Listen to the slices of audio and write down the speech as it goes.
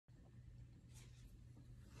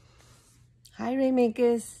Hi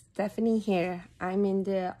Rainmakers, Stephanie here. I'm in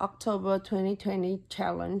the October 2020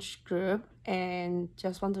 challenge group and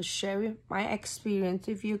just want to share my experience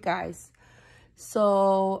with you guys.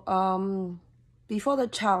 So before the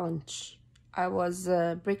challenge, I was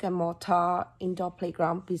a brick and mortar indoor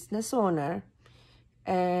playground business owner,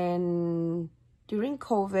 and during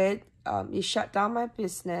COVID, it shut down my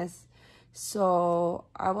business. So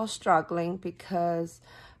I was struggling because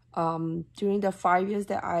during the 5 years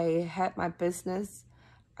that I had my business,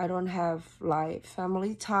 I don't have like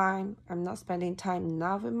family time. I'm not spending time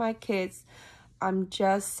enough with my kids. I'm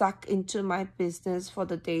just sucked into my business for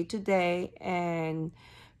the day-to-day, and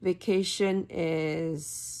vacation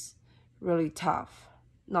is really tough,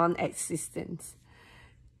 non-existent.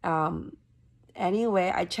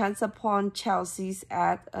 Anyway, I chanced upon Chelsea's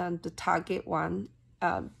ad, the Target one,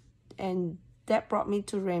 and that brought me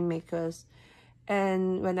to Rainmakers.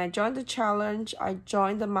 And when I joined the challenge, I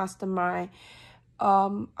joined the Mastermind.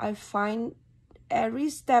 I find every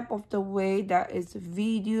step of the way there is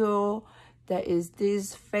video, there is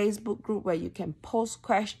this Facebook group where you can post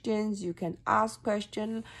questions, you can ask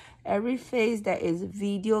questions. Every phase there is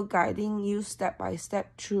video guiding you step by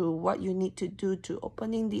step through what you need to do to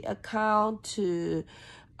opening the account, to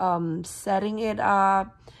setting it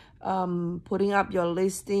up, putting up your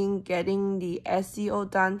listing, getting the SEO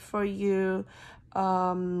done for you.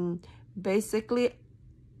 Basically,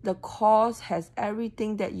 the course has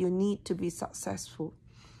everything that you need to be successful.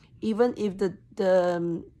 Even if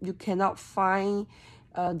you cannot find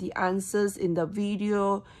the answers in the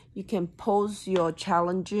video, you can post your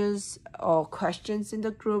challenges or questions in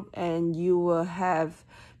the group, and you will have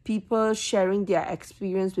people sharing their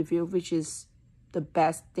experience with you, which is the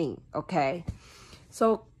best thing. Okay,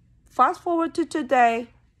 so fast forward to today.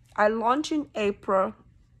 I launched in April.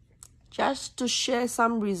 Just to share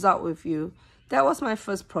some result with you, that was my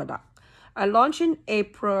first product. I launched in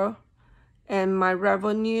April, and my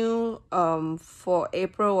revenue for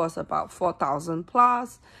April was about 4,000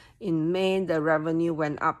 plus. In May, the revenue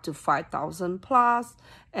went up to 5,000 plus,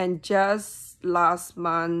 and just last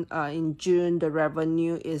month in June, the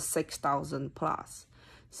revenue is 6,000 plus.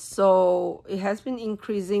 So it has been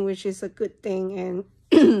increasing, which is a good thing,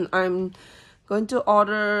 and I'm going to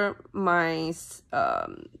order my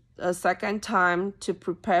a second time to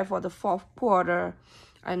prepare for the fourth quarter.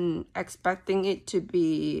 I'm expecting it to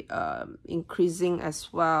be increasing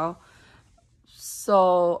as well.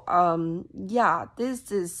 So yeah,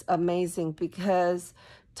 this is amazing, because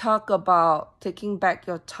talk about taking back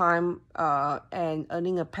your time and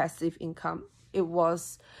earning a passive income. It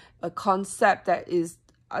was a concept that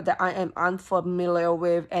I am unfamiliar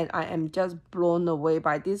with, and I am just blown away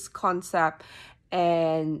by this concept.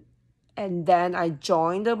 And then I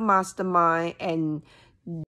joined the Mastermind, and